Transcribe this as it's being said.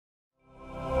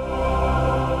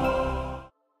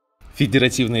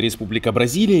Федеративная республика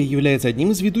Бразилия является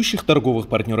одним из ведущих торговых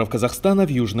партнеров Казахстана в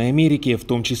Южной Америке, в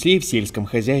том числе и в сельском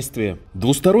хозяйстве.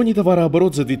 Двусторонний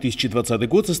товарооборот за 2020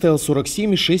 год составил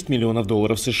 47,6 миллионов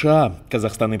долларов США.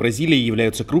 Казахстан и Бразилия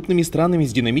являются крупными странами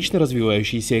с динамично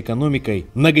развивающейся экономикой,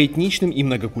 многоэтничным и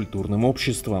многокультурным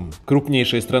обществом.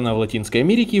 Крупнейшая страна в Латинской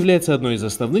Америке является одной из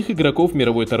основных игроков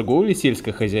мировой торговли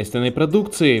сельскохозяйственной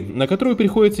продукции, на которую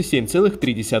приходится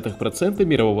 7,3%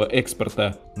 мирового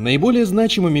экспорта. Наиболее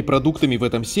значимыми продуктами в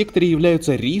этом секторе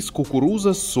являются рис,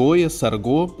 кукуруза, соя,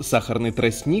 сорго, сахарный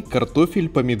тростник, картофель,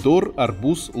 помидор,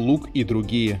 арбуз, лук и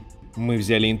другие. Мы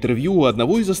взяли интервью у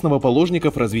одного из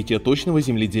основоположников развития точного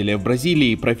земледелия в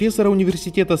Бразилии, профессора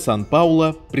Университета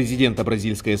Сан-Пауло, президента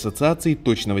Бразильской ассоциации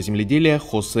точного земледелия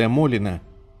Хосе Молина.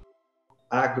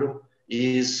 Agro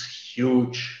is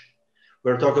huge.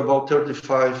 We're talking about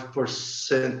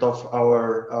 35% of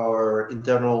our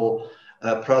internal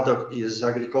product is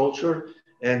agriculture,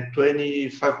 and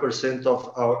 25%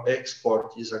 of our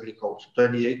export is agriculture.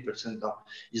 28% now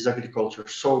is agriculture.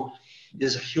 So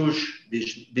it's a huge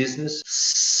business.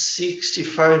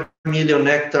 65 million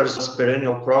hectares of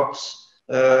perennial crops,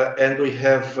 and we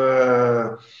have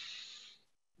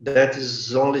that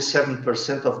is only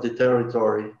 7% of the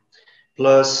territory,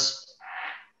 plus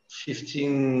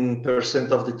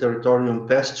 15% of the territory on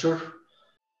pasture.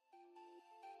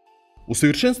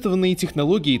 Усовершенствованные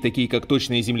технологии, такие как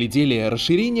точное земледелие,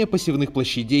 расширение посевных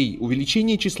площадей,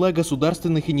 увеличение числа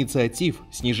государственных инициатив,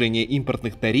 снижение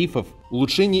импортных тарифов,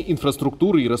 улучшение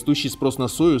инфраструктуры и растущий спрос на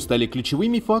сою стали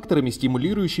ключевыми факторами,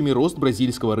 стимулирующими рост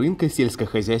бразильского рынка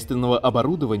сельскохозяйственного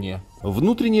оборудования.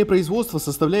 Внутреннее производство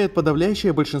составляет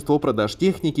подавляющее большинство продаж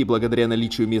техники благодаря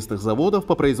наличию местных заводов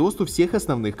по производству всех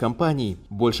основных компаний.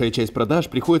 Большая часть продаж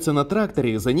приходится на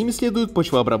тракторы, за ними следует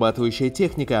почвообрабатывающая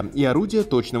техника и орудия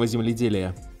точного земледелия.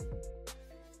 In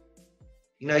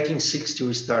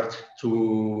 1960,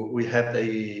 we had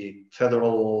a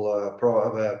federal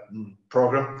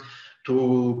program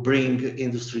to bring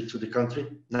industry to the country.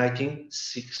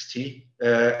 1960,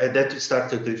 and that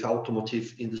started with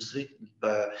automotive industry,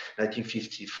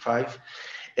 1955,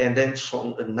 and then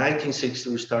from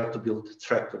 1960 we started to build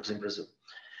tractors in Brazil.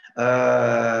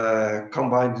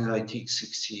 Combined in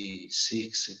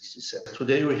 1966, 67.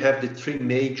 Today we have the three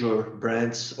major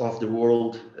brands of the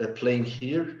world playing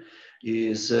here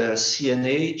is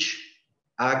CNH,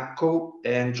 AGCO,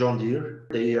 and John Deere.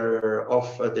 They are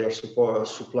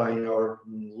supplying our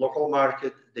local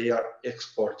market. They are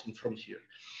exporting from here.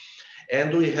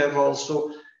 And we have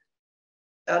also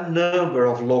a number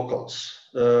of locals,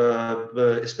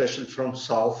 especially from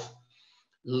South,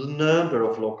 number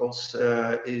of locals,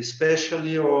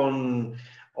 especially on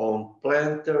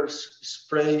planters,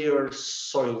 sprayers,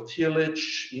 soil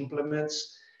tillage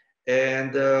implements,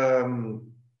 and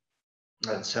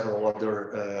several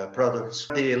other products.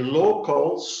 The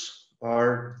locals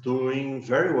are doing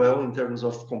very well in terms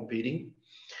of competing.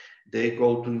 They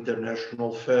go to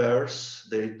international fairs.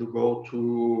 They do go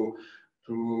to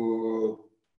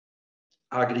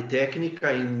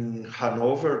Agritechnica in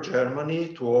Hanover,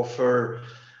 Germany, to offer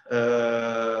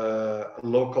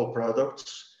local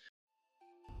products.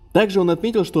 Также он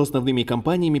отметил, что основными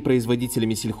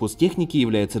компаниями-производителями сельхозтехники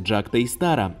являются Джакта и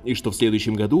Стара, и что в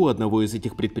следующем году у одного из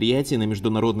этих предприятий на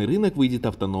международный рынок выйдет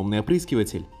автономный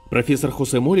опрыскиватель. Профессор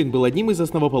Хосе Молин был одним из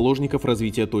основоположников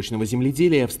развития точного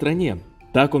земледелия в стране.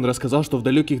 Так он рассказал, что в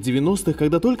далеких 90-х,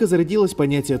 когда только зародилось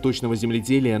понятие точного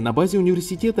земледелия, на базе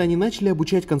университета они начали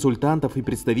обучать консультантов и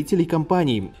представителей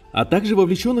компаний, а также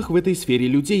вовлеченных в этой сфере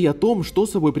людей о том, что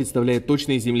собой представляет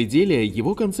точное земледелие,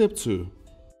 его концепцию.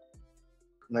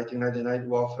 In 1999,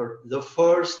 we offered the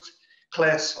first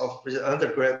class of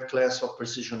undergrad class of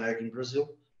precision ag in Brazil.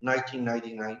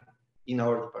 1999, in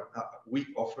our department, we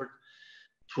offered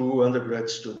to undergrad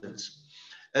students.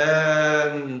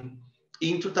 In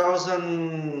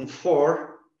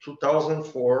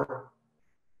 2004,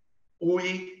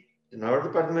 we, in our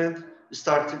department,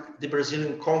 started the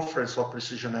Brazilian Conference of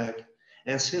Precision Ag.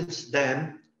 And since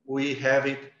then, we have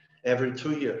it every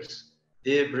 2 years.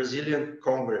 The Brazilian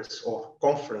Congress or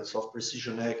Conference of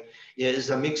Precision Ag is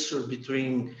a mixture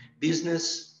between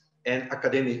business and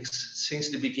academics since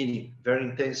the beginning, very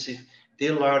intensive, the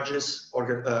largest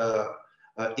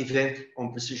event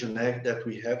on precision ag that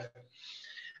we have.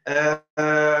 And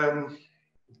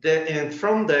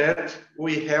from that,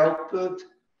 we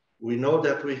know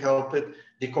that we helped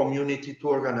the community to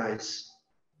organize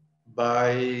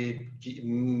by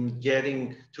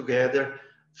getting together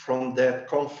from that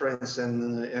conference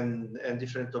and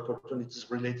different opportunities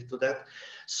related to that.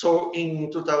 So in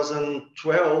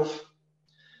 2012,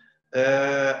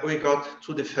 we got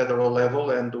to the federal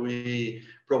level and we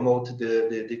promoted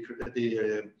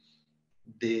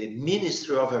the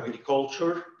Ministry of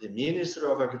Agriculture. The Ministry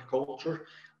of Agriculture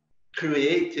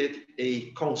created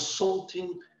a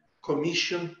consulting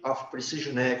commission of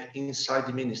precision ag inside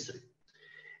the ministry.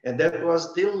 And that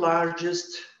was the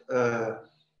largest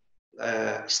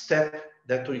step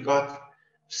that we got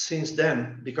since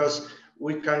then, because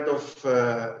we kind of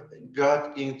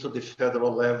got into the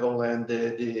federal level, and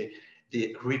the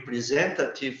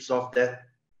representatives of that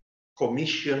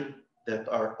commission, that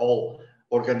are all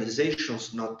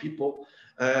organizations, not people,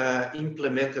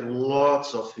 implemented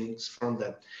lots of things from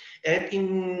that. And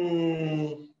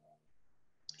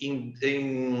in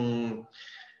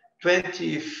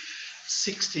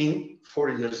 2016, 4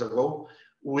 years ago,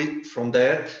 from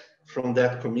that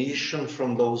commission,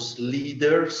 from those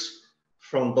leaders,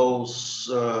 from those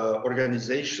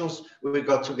organizations, we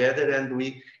got together and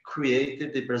we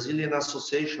created the Brazilian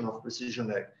Association of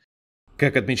Precision Ag.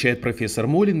 Как отмечает профессор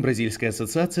Молин, Бразильская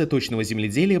ассоциация точного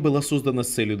земледелия была создана с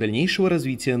целью дальнейшего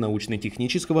развития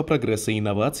научно-технического прогресса,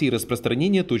 инноваций и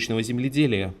распространения точного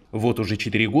земледелия. Вот уже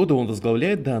 4 года он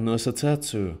возглавляет данную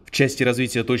ассоциацию. В части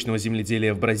развития точного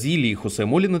земледелия в Бразилии Хосе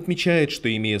Молин отмечает, что,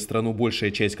 имея страну,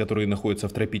 большая часть которой находится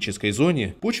в тропической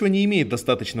зоне, почва не имеет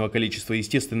достаточного количества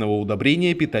естественного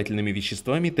удобрения питательными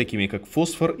веществами, такими как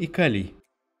фосфор и калий.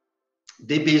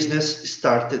 The business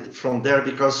started from there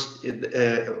because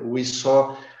we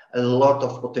saw a lot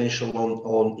of potential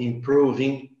on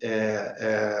improving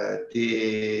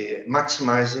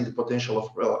maximizing the potential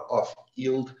of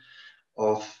yield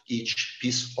of each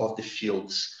piece of the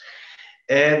fields.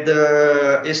 And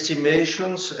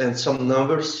estimations and some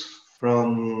numbers,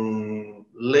 from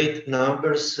late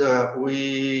numbers,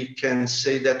 we can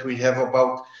say that we have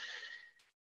about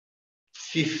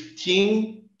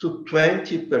 15 to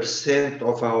 20%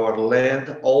 of our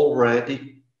land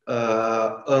already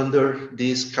under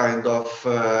this kind of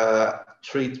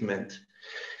treatment.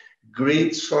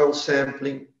 Grid soil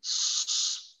sampling,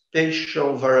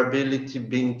 spatial variability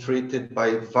being treated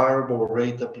by variable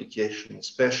rate application,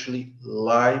 especially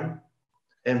lime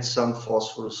and some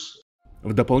phosphorus.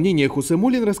 В дополнение Хосе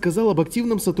Молин рассказал об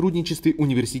активном сотрудничестве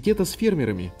университета с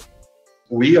фермерами.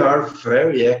 We are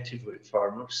very active with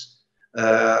farmers.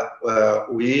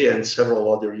 We and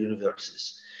several other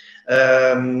universities,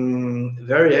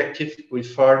 very active with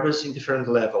farmers in different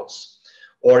levels,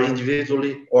 or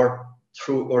individually or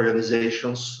through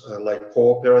organizations like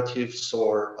cooperatives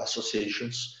or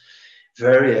associations,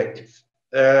 very active.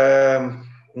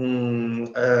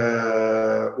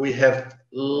 We have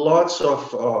lots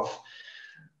of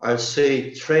I'll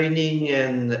say, training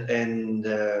and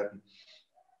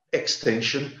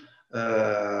extension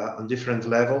on different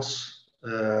levels.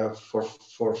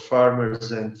 For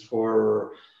farmers and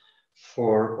for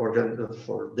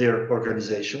their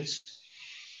organizations.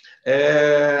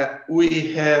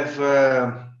 We have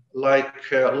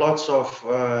lots of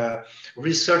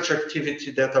research activity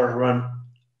that are run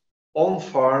on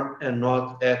farm and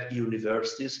not at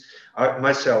universities.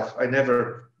 I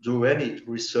never do any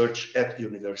research at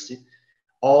university.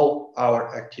 All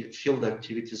our field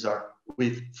activities are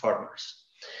with farmers.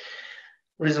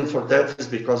 Reason for that is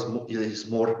because it is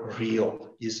more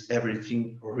real, is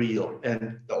everything real,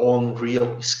 and on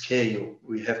real scale.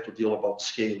 We have to deal about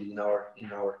scale in our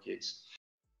case.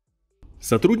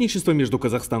 Сотрудничество между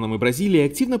Казахстаном и Бразилией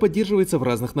активно поддерживается в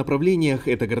разных направлениях.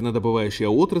 Это горнодобывающая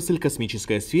отрасль,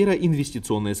 космическая сфера,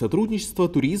 инвестиционное сотрудничество,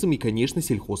 туризм и, конечно,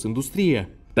 сельхозиндустрия.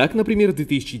 Так, например, в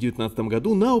 2019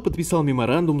 году НАО подписал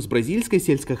меморандум с бразильской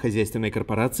сельскохозяйственной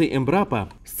корпорацией Эмбрапа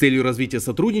с целью развития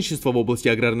сотрудничества в области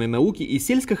аграрной науки и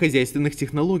сельскохозяйственных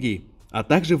технологий. А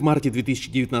также в марте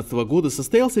 2019 года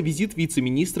состоялся визит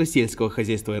вице-министра сельского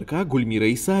хозяйства РК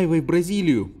Гульмира Исаевой в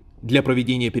Бразилию для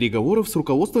проведения переговоров с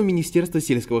руководством Министерства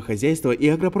сельского хозяйства и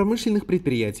агропромышленных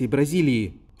предприятий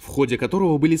Бразилии, в ходе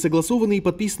которого были согласованы и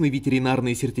подписаны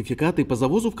ветеринарные сертификаты по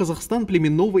завозу в Казахстан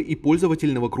племенного и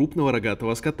пользовательного крупного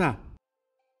рогатого скота.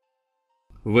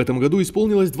 В этом году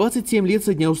исполнилось 27 лет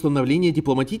со дня установления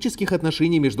дипломатических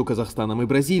отношений между Казахстаном и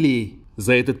Бразилией.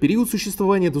 За этот период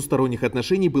существования двусторонних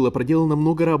отношений было проделано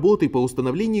много работы по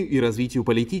установлению и развитию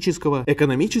политического,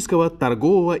 экономического,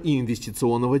 торгового и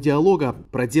инвестиционного диалога.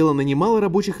 Проделано немало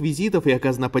рабочих визитов и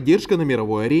оказана поддержка на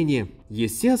мировой арене.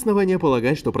 Есть все основания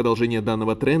полагать, что продолжение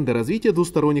данного тренда развития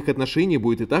двусторонних отношений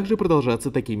будет и также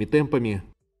продолжаться такими темпами.